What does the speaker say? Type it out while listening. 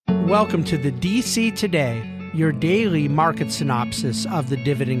Welcome to the DC Today, your daily market synopsis of the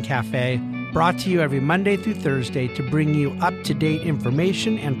Dividend Cafe, brought to you every Monday through Thursday to bring you up-to-date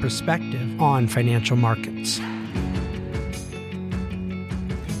information and perspective on financial markets.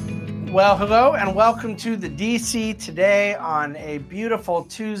 Well, hello and welcome to the DC Today on a beautiful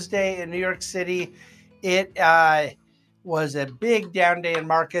Tuesday in New York City. It was a big down day in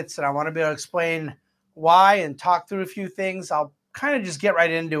markets, and I want to be able to explain why and talk through a few things. I'll kind of just get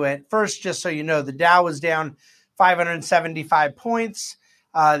right into it. First, just so you know, the Dow was down 575 points.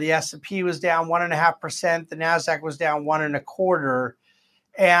 The S&P was down 1.5%. The NASDAQ was down 1.25%.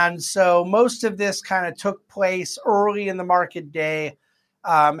 And so most of this kind of took place early in the market day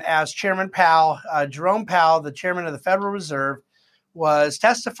as Chairman Powell, Jerome Powell, the chairman of the Federal Reserve, was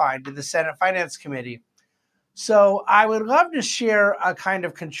testifying to the Senate Finance Committee. So I would love to share a kind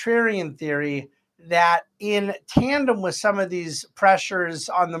of contrarian theory that in tandem with some of these pressures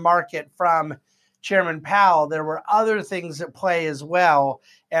on the market from Chairman Powell, there were other things at play as well.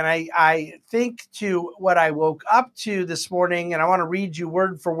 And I think to what I woke up to this morning, and I want to read you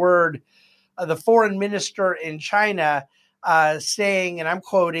word for word, the foreign minister in China saying, and I'm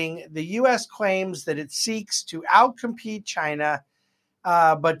quoting, "The U.S. claims that it seeks to outcompete China,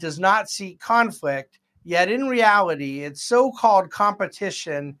 but does not seek conflict. Yet in reality, its so-called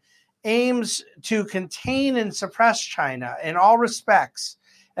competition aims to contain and suppress China in all respects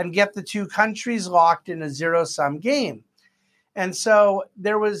and get the two countries locked in a zero-sum game." And so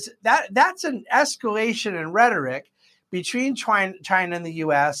there was that's an escalation in rhetoric between China and the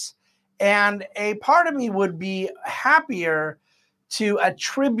U.S., and a part of me would be happier to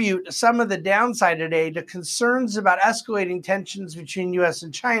attribute some of the downside today to concerns about escalating tensions between U.S.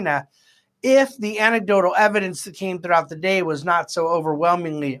 and China if the anecdotal evidence that came throughout the day was not so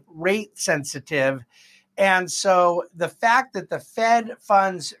overwhelmingly rate sensitive. And so the fact that the Fed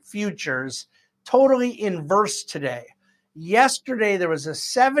funds futures totally inverse today. Yesterday, there was a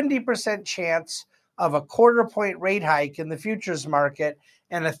 70% chance of a quarter point rate hike in the futures market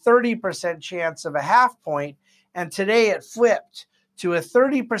and a 30% chance of a half point. And today it flipped to a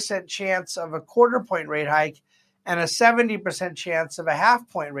 30% chance of a quarter point rate hike and a 70% chance of a half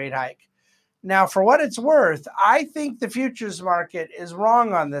point rate hike. Now, for what it's worth, I think the futures market is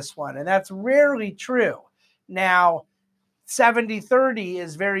wrong on this one, and that's rarely true. Now, 70-30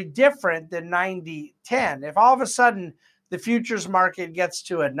 is very different than 90-10. If all of a sudden the futures market gets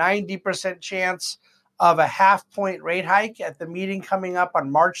to a 90% chance of a half-point rate hike at the meeting coming up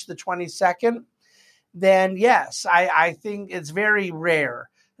on March the 22nd, then yes, I think it's very rare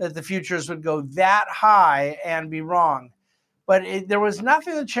that the futures would go that high and be wrong. But there was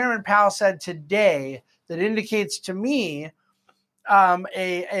nothing that Chairman Powell said today that indicates to me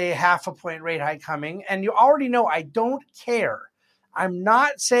a half a point rate hike coming. And you already know I don't care. I'm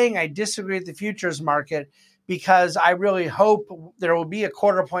not saying I disagree with the futures market because I really hope there will be a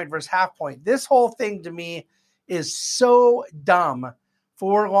quarter point versus half point. This whole thing to me is so dumb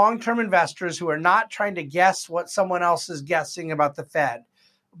for long-term investors who are not trying to guess what someone else is guessing about the Fed.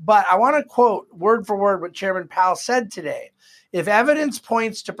 But I want to quote word for word what Chairman Powell said today. "If evidence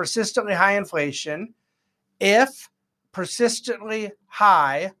points to persistently high inflation, if persistently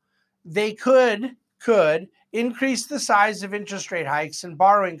high, they could increase the size of interest rate hikes and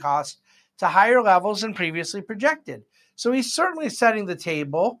borrowing costs to higher levels than previously projected." So he's certainly setting the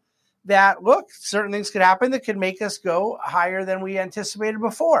table that, look, certain things could happen that could make us go higher than we anticipated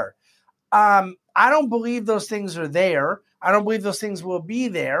before. I don't believe those things are there. I don't believe those things will be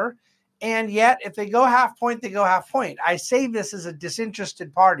there. And yet, if they go half point, they go half point. I say this as a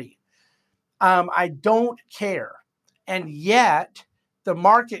disinterested party. I don't care. And yet, the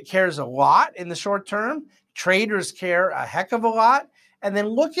market cares a lot in the short term. Traders care a heck of a lot. And then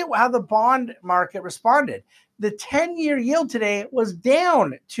look at how the bond market responded. The 10-year yield today was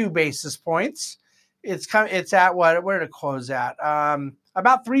down 2 basis points. It's at what? Where did it close at?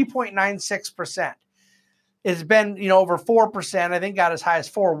 About 3.96%. It's been, over 4%. I think got as high as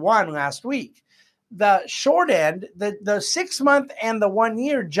 4.1 last week. The short end, the 6-month and the 1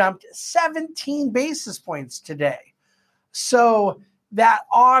 year jumped 17 basis points today. So that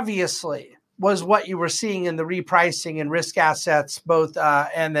obviously was what you were seeing in the repricing in risk assets, both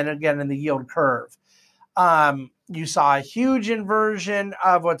and then again in the yield curve. You saw a huge inversion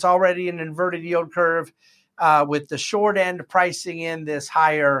of what's already an inverted yield curve with the short end pricing in this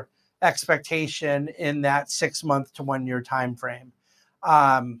higher expectation in that 6-month to 1 year time frame.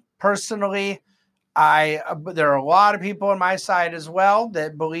 Personally, there are a lot of people on my side as well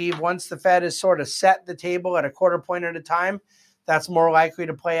that believe once the Fed has sort of set the table at a quarter point at a time, that's more likely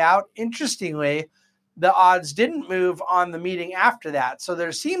to play out. Interestingly, the odds didn't move on the meeting after that. So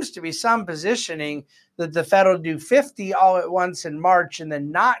there seems to be some positioning that the Fed will do 50 all at once in March and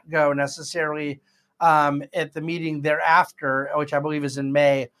then not go necessarily at the meeting thereafter, which I believe is in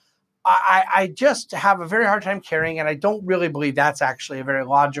May. I just have a very hard time carrying, and I don't really believe that's actually a very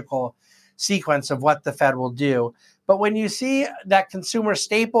logical sequence of what the Fed will do. But when you see that consumer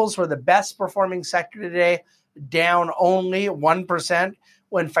staples were the best performing sector today, down only 1%,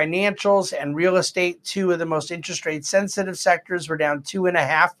 when financials and real estate, two of the most interest rate sensitive sectors, were down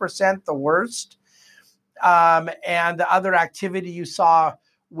 2.5%, the worst. And the other activity you saw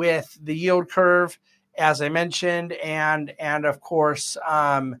with the yield curve, as I mentioned, and of course,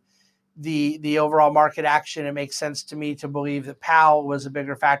 the overall market action, it makes sense to me to believe that Powell was a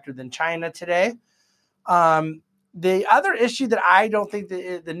bigger factor than China today. The other issue that I don't think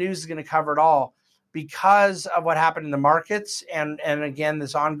the news is going to cover at all, because of what happened in the markets and again,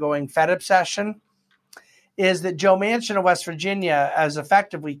 this ongoing Fed obsession, is that Joe Manchin of West Virginia has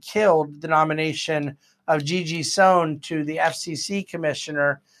effectively killed the nomination of Gigi Sohn to the FCC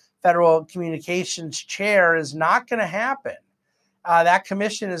commissioner. Federal Communications chair is not going to happen. That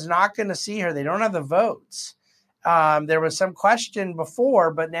commission is not going to see her. They don't have the votes. There was some question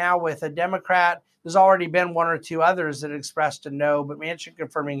before, but now with a Democrat, there's already been one or two others that expressed a no, but Manchin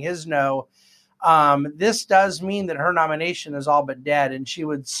confirming his no. This does mean that her nomination is all but dead, and she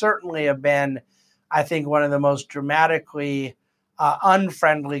would certainly have been, I think, one of the most dramatically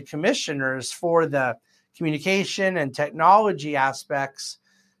unfriendly commissioners for the communication and technology aspects.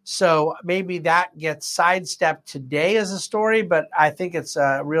 So maybe that gets sidestepped today as a story, but I think it's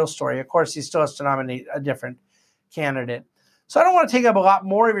a real story. Of course, he still has to nominate a different candidate. So I don't want to take up a lot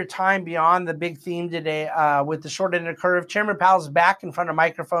more of your time beyond the big theme today with the short end of the curve. Chairman Powell's back in front of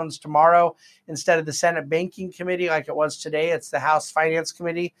microphones tomorrow instead of the Senate Banking Committee like it was today. It's the House Finance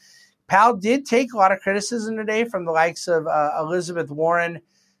Committee. Powell did take a lot of criticism today from the likes of Elizabeth Warren,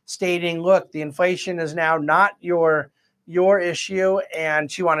 stating, look, the inflation is now not your issue, and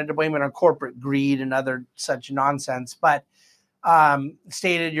she wanted to blame it on corporate greed and other such nonsense, but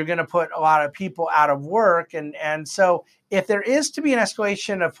stated you're going to put a lot of people out of work. And so if there is to be an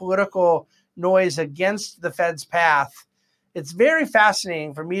escalation of political noise against the Fed's path, it's very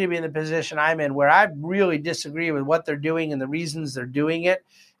fascinating for me to be in the position I'm in, where I really disagree with what they're doing and the reasons they're doing it.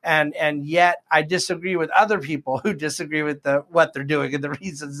 And yet I disagree with other people who disagree with what they're doing and the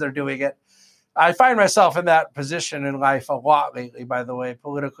reasons they're doing it. I find myself in that position in life a lot lately, by the way,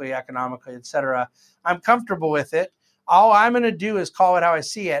 politically, economically, et cetera. I'm comfortable with it. All I'm going to do is call it how I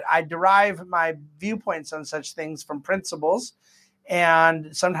see it. I derive my viewpoints on such things from principles,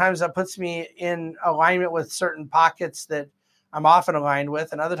 and sometimes that puts me in alignment with certain pockets that I'm often aligned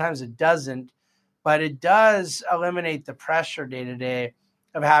with, and other times it doesn't. But it does eliminate the pressure day to day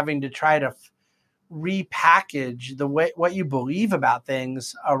of having to try to repackage the way what you believe about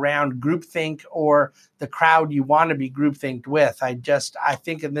things around groupthink or the crowd you want to be groupthinked with. I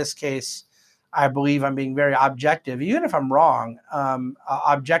think in this case, I believe I'm being very objective, even if I'm wrong,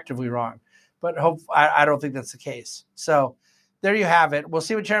 objectively wrong. But I don't think that's the case. So there you have it. We'll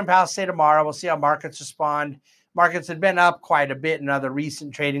see what Chairman Powell say tomorrow. We'll see how markets respond. Markets had been up quite a bit in other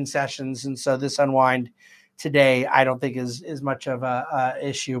recent trading sessions, and so this unwind today I don't think is much of a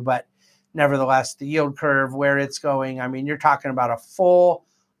issue. But nevertheless, the yield curve, where it's going, I mean, you're talking about a full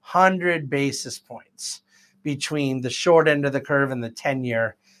 100 basis points between the short end of the curve and the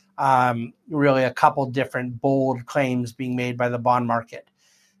 10-year. Really a couple different bold claims being made by the bond market.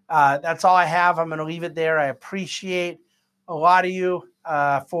 That's all I have. I'm going to leave it there. I appreciate a lot of you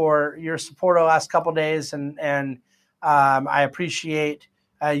for your support over the last couple of days, and I appreciate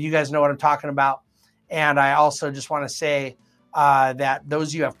you guys know what I'm talking about. And I also just want to say that those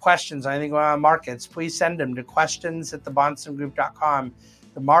of you who have questions on anything going on in markets, please send them to questions@thebahnsengroup.com.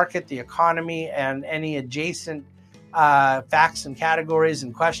 The market, the economy, and any adjacent facts and categories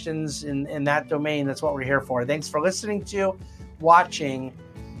and questions in that domain. That's what we're here for. Thanks for listening to, watching,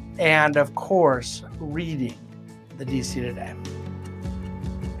 and of course, reading the DC Today.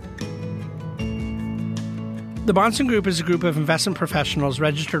 The Bahnsen Group is a group of investment professionals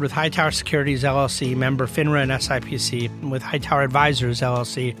registered with Hightower Securities, LLC, member FINRA and SIPC, and with Hightower Advisors,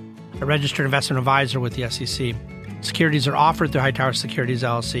 LLC, a registered investment advisor with the SEC. Securities are offered through Hightower Securities,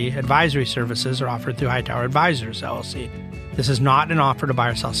 LLC. Advisory services are offered through Hightower Advisors, LLC. This is not an offer to buy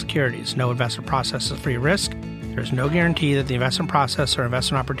or sell securities. No investment process is free of risk. There is no guarantee that the investment process or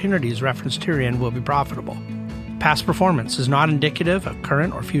investment opportunities referenced herein will be profitable. Past performance is not indicative of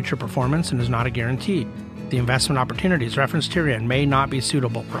current or future performance and is not a guarantee. The investment opportunities referenced herein may not be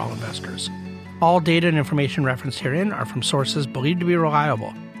suitable for all investors. All data and information referenced herein are from sources believed to be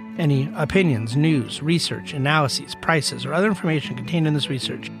reliable. Any opinions, news, research, analyses, prices, or other information contained in this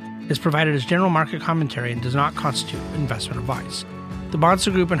research is provided as general market commentary and does not constitute investment advice. The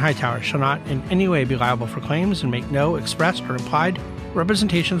Bahnsen Group and Hightower shall not in any way be liable for claims and make no expressed or implied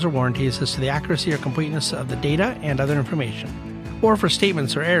representations or warranties as to the accuracy or completeness of the data and other information, or for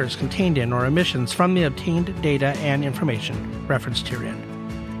statements or errors contained in or omissions from the obtained data and information referenced herein.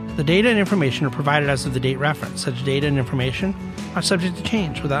 The data and information are provided as of the date referenced. Such data and information are subject to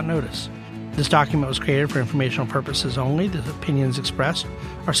change without notice. This document was created for informational purposes only. The opinions expressed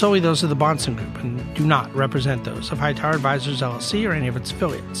are solely those of the Bahnsen Group and do not represent those of Hightower Advisors LLC or any of its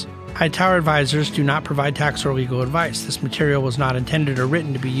affiliates. Hightower Advisors do not provide tax or legal advice. This material was not intended or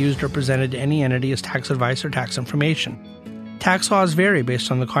written to be used or presented to any entity as tax advice or tax information. Tax laws vary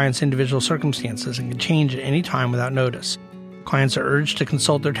based on the client's individual circumstances and can change at any time without notice. Clients are urged to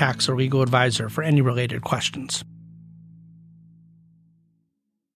consult their tax or legal advisor for any related questions.